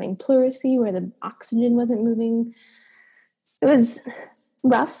because I was having pleurisy where the oxygen wasn't moving. It was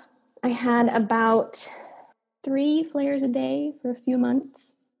rough. I had about 3 flares a day for a few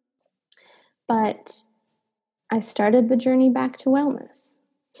months. But I started the journey back to wellness.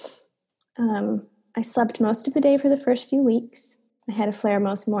 I slept most of the day for the first few weeks. I had a flare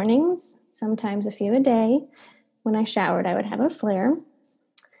most mornings, sometimes a few a day. When I showered, I would have a flare.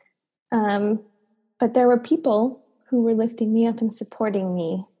 But there were people who were lifting me up and supporting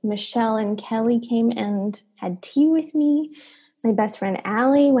me. Michelle and Kelly came and had tea with me. My best friend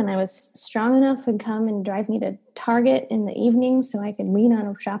Allie, when I was strong enough, would come and drive me to Target in the evening so I could lean on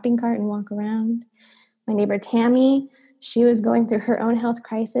a shopping cart and walk around. My neighbor Tammy, she was going through her own health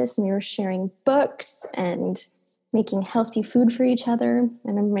crisis, and we were sharing books and making healthy food for each other.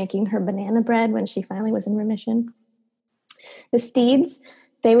 And I'm making her banana bread when she finally was in remission. The Steeds,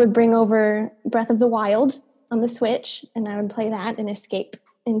 they would bring over Breath of the Wild on the Switch, and I would play that and escape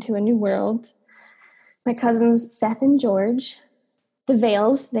into a new world. My cousins Seth and George, the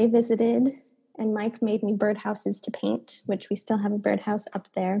Vales, they visited, and Mike made me birdhouses to paint, which we still have a birdhouse up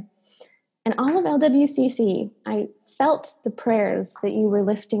there. And all of LWCC, I felt the prayers that you were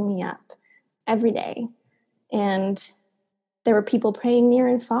lifting me up every day. And there were people praying near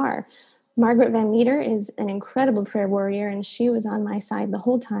and far. Margaret Van Meter is an incredible prayer warrior, and she was on my side the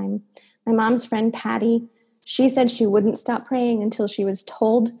whole time. My mom's friend, Patty, she said she wouldn't stop praying until she was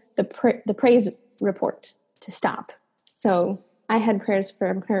told the praise report to stop. So I had prayers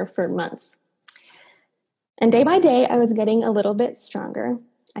from her for months. And day by day, I was getting a little bit stronger.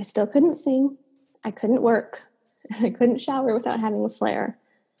 I still couldn't sing. I couldn't work. I couldn't shower without having a flare.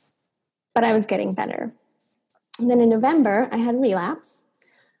 But I was getting better. And then in November, I had a relapse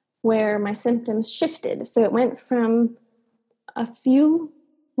where my symptoms shifted. So it went from a few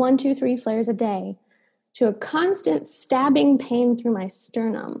 1, 2, 3 flares a day to a constant stabbing pain through my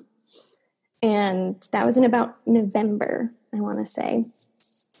sternum. And that was in about November, I want to say.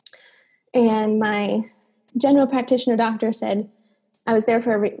 And my general practitioner doctor said, I was there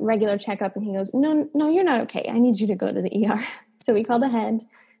for a regular checkup, and he goes, no, you're not okay. I need you to go to the ER. So we called ahead.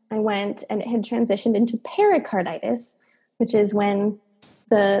 I went, and it had transitioned into pericarditis, which is when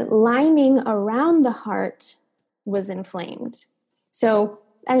the lining around the heart was inflamed. So,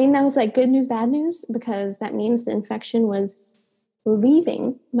 I mean, that was like good news, bad news, because that means the infection was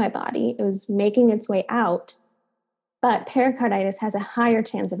leaving my body. It was making its way out. But pericarditis has a higher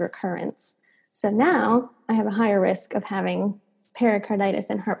chance of recurrence. So now I have a higher risk of having pericarditis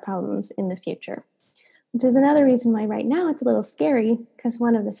and heart problems in the future, which is another reason why right now it's a little scary, because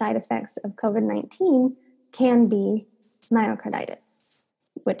one of the side effects of COVID-19 can be myocarditis,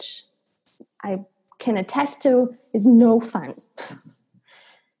 which I can attest to is no fun.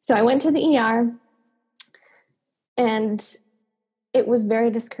 So I went to the ER, and it was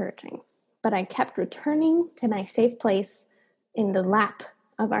very discouraging, but I kept returning to my safe place in the lap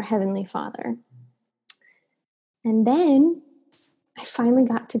of our Heavenly Father. And then I finally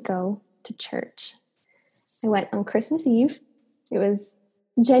got to go to church. I went on Christmas Eve. It was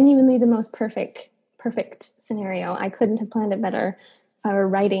genuinely the most perfect scenario. I couldn't have planned it better if I were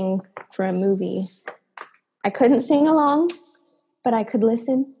writing for a movie. I couldn't sing along, but I could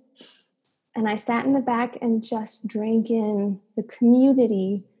listen. And I sat in the back and just drank in the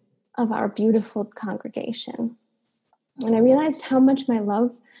community of our beautiful congregation. And I realized how much my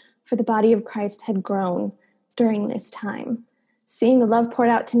love for the body of Christ had grown during this time. Seeing the love poured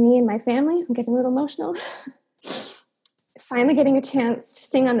out to me and my family, I'm getting a little emotional. Finally getting a chance to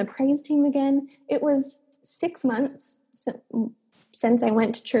sing on the praise team again. It was 6 months since I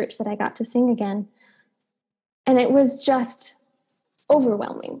went to church that I got to sing again. And it was just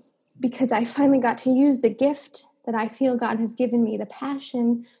overwhelming, because I finally got to use the gift that I feel God has given me, the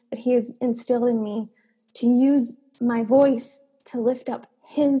passion that He has instilled in me, to use my voice to lift up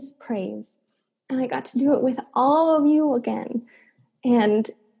His praise. And I got to do it with all of you again. And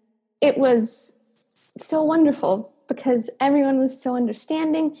it was so wonderful, because everyone was so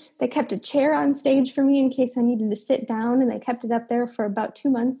understanding. They kept a chair on stage for me in case I needed to sit down, and they kept it up there for about 2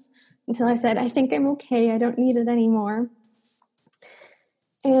 months until I said, I think I'm okay. I don't need it anymore.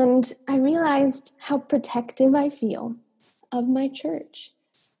 And I realized how protective I feel of my church.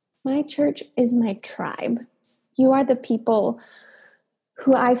 My church is my tribe. You are the people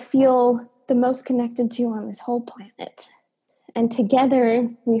who I feel the most connected to on this whole planet. And together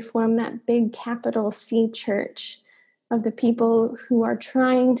we form that big capital C church of the people who are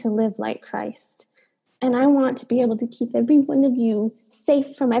trying to live like Christ. And I want to be able to keep every one of you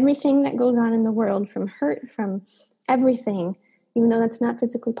safe from everything that goes on in the world, from hurt, from everything, even though that's not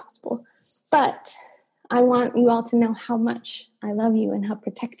physically possible. But I want you all to know how much I love you and how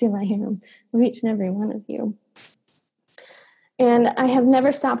protective I am of each and every one of you. And I have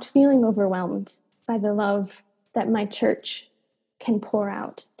never stopped feeling overwhelmed by the love that my church can pour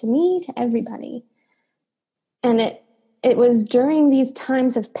out to me, to everybody. And it was during these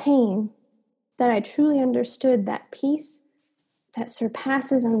times of pain that I truly understood that peace that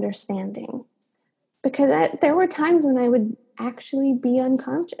surpasses understanding. Because there were times when I would actually be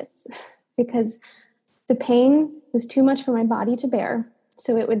unconscious because the pain was too much for my body to bear,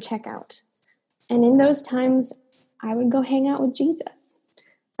 so it would check out. And in those times, I would go hang out with Jesus.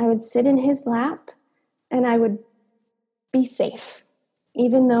 I would sit in His lap, and I would be safe.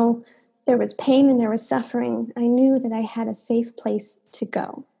 Even though there was pain and there was suffering, I knew that I had a safe place to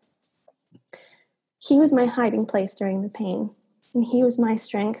go. He was my hiding place during the pain, and He was my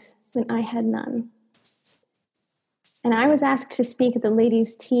strength when I had none. And I was asked to speak at the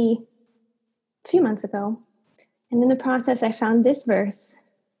ladies' tea a few months ago, and in the process I found this verse,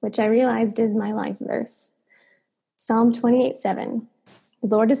 which I realized is my life verse. Psalm 28:7. The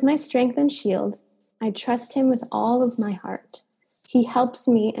Lord is my strength and shield. I trust Him with all of my heart. He helps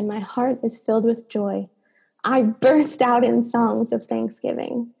me, and my heart is filled with joy. I burst out in songs of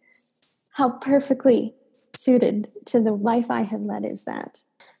thanksgiving. How perfectly suited to the life I have led is that.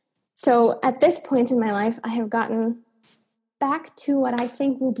 So at this point in my life, I have gotten back to what I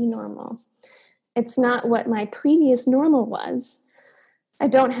think will be normal. It's not what my previous normal was. I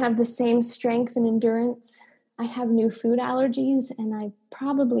don't have the same strength and endurance. I have new food allergies, and I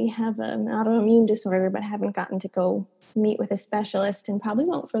probably have an autoimmune disorder, but haven't gotten to go meet with a specialist and probably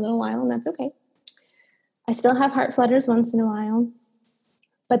won't for a little while, and that's okay. I still have heart flutters once in a while,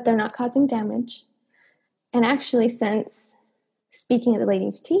 but they're not causing damage. And actually, since speaking at the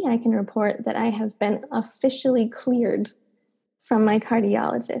ladies' tea, I can report that I have been officially cleared from my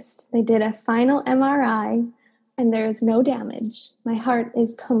cardiologist. They did a final MRI, and there is no damage. My heart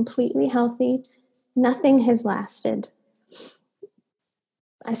is completely healthy. Nothing has lasted.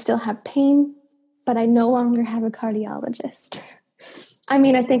 I still have pain, but I no longer have a cardiologist. I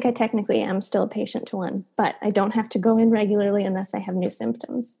mean, I think I technically am still a patient to one, but I don't have to go in regularly unless I have new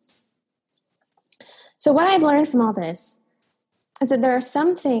symptoms. So what I've learned from all this is that there are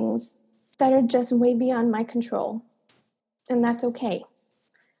some things that are just way beyond my control, and that's okay,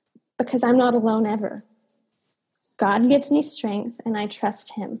 because I'm not alone ever. God gives me strength, and I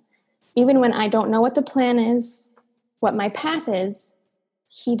trust him. Even when I don't know what the plan is, what my path is,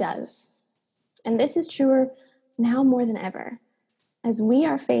 he does. And this is truer now more than ever. As we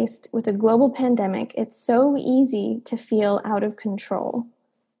are faced with a global pandemic, it's so easy to feel out of control.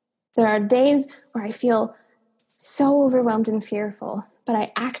 There are days where I feel so overwhelmed and fearful, but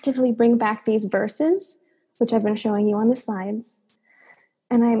I actively bring back these verses, which I've been showing you on the slides,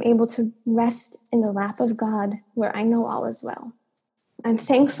 and I'm able to rest in the lap of God where I know all is well. I'm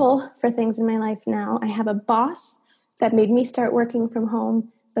thankful for things in my life now. I have a boss that made me start working from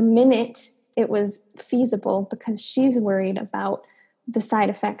home the minute it was feasible because she's worried about the side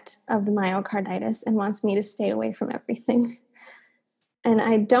effect of the myocarditis and wants me to stay away from everything. And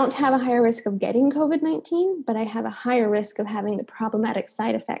I don't have a higher risk of getting COVID-19, but I have a higher risk of having the problematic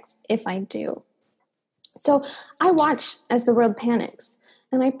side effects if I do. So I watch as the world panics,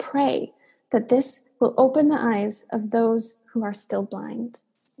 and I pray that this will open the eyes of those who are still blind.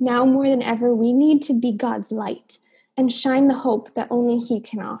 Now more than ever, we need to be God's light and shine the hope that only he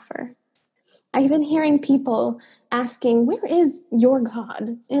can offer. I've been hearing people asking, where is your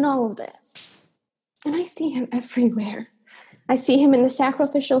God in all of this? And I see him everywhere. I see him in the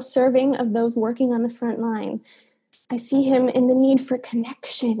sacrificial serving of those working on the front line. I see him in the need for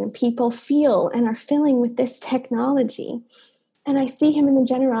connection people feel and are filling with this technology. And I see him in the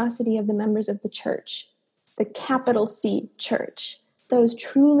generosity of the members of the church, the capital C church, those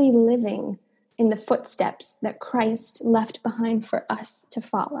truly living in the footsteps that Christ left behind for us to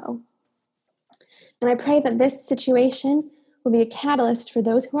follow. And I pray that this situation will be a catalyst for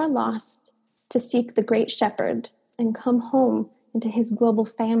those who are lost to seek the great shepherd and come home into his global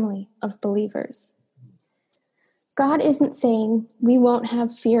family of believers. God isn't saying we won't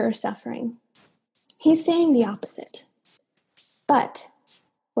have fear or suffering. He's saying the opposite. But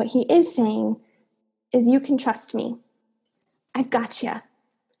what he is saying is you can trust me. I've got you.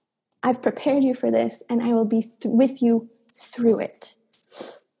 I've prepared you for this, and I will be with you through it.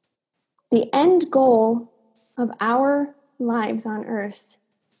 The end goal of our lives on earth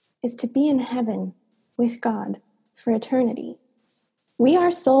is to be in heaven with God for eternity. We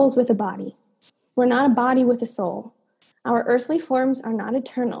are souls with a body. We're not a body with a soul. Our earthly forms are not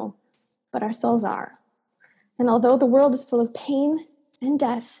eternal, but our souls are. And although the world is full of pain and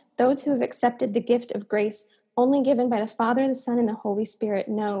death, those who have accepted the gift of grace only given by the Father, the Son, and the Holy Spirit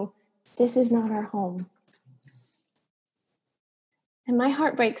know this is not our home. And my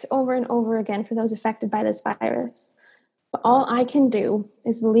heart breaks over and over again for those affected by this virus. But all I can do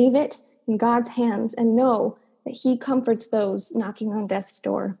is leave it in God's hands and know that he comforts those knocking on death's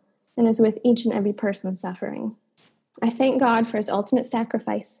door and is with each and every person suffering. I thank God for his ultimate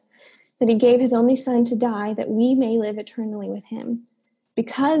sacrifice, that he gave his only son to die that we may live eternally with him.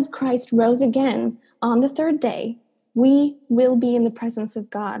 Because Christ rose again on the third day, we will be in the presence of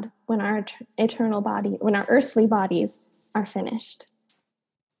God when our when our earthly bodies are finished.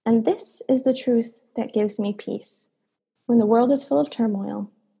 And this is the truth that gives me peace. When the world is full of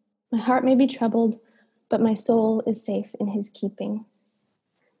turmoil, my heart may be troubled, but my soul is safe in his keeping.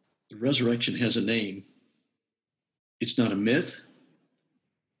 The resurrection has a name. It's not a myth.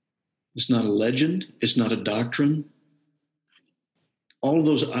 It's not a legend. It's not a doctrine. All of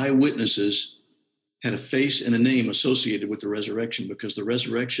those eyewitnesses had a face and a name associated with the resurrection because the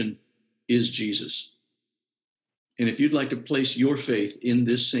resurrection is Jesus. And if you'd like to place your faith in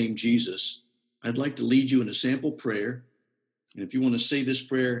this same Jesus, I'd like to lead you in a sample prayer. And if you want to say this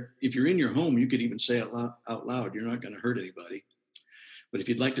prayer, if you're in your home, you could even say it out loud. You're not going to hurt anybody. But if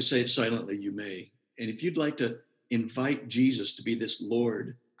you'd like to say it silently, you may. And if you'd like to invite Jesus to be this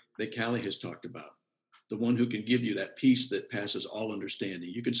Lord that Callie has talked about, the one who can give you that peace that passes all understanding,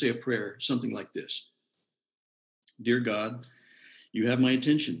 you could say a prayer, something like this. Dear God, you have my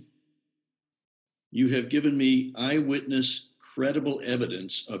attention. You have given me eyewitness, credible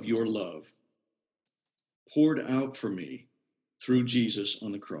evidence of your love, poured out for me through Jesus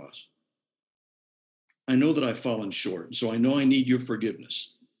on the cross. I know that I've fallen short, and so I know I need your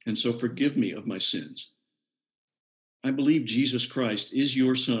forgiveness, and so forgive me of my sins. I believe Jesus Christ is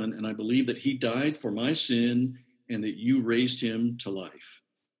your Son, and I believe that he died for my sin and that you raised him to life.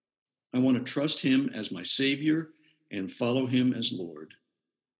 I want to trust him as my Savior and follow him as Lord.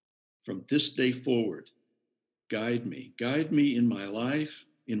 From this day forward, guide me in my life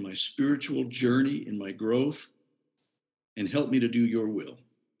in my spiritual journey, in my growth, and help me to do your will.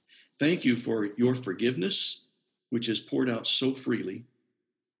 Thank you for your forgiveness, which is poured out so freely,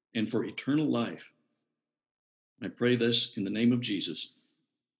 and for eternal life. I pray this in the name of Jesus.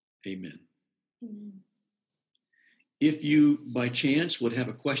 Amen. Amen. If you, by chance, would have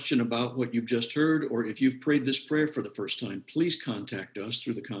a question about what you've just heard, or if you've prayed this prayer for the first time, please contact us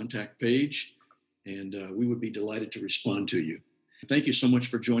through the contact page, and we would be delighted to respond to you. Thank you so much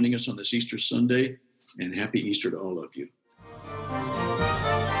for joining us on this Easter Sunday, and happy Easter to all of you.